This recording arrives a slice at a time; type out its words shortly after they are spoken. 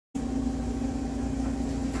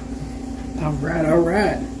All right, all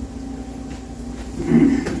right.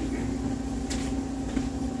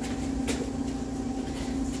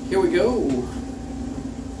 Here we go.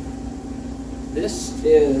 This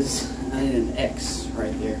is, I need an X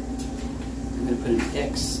right there. I'm going to put an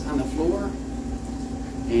X on the floor,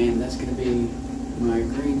 and that's going to be my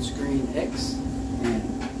green screen X.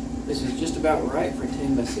 And this is just about right for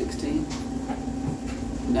 10 by 16,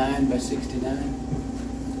 9 by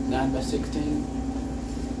 69, 9 by 16.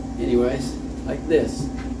 Anyways, like this.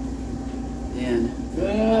 And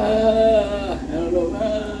I don't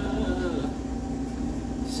know.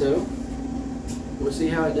 So we'll see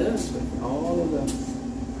how it does with all of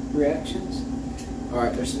the reactions. All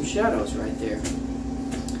right, there's some shadows right there.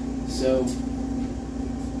 So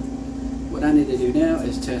what I need to do now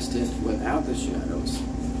is test it without the shadows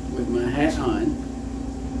with my hat on.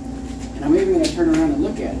 And I'm even going to turn around and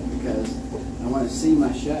look at it because I want to see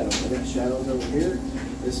my shadows. I got shadows over here.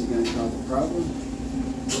 This is going to cause a problem.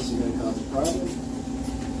 This is going to cause a problem.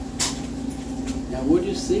 Now we'll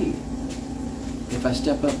just see. If I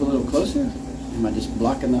step up a little closer, am I just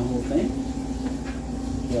blocking the whole thing?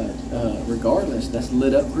 But regardless, that's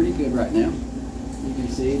lit up pretty good right now. You can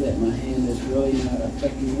see that my hand is really not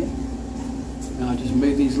affecting it. Now I'll just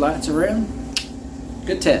move these lights around.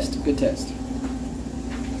 Good test, good test.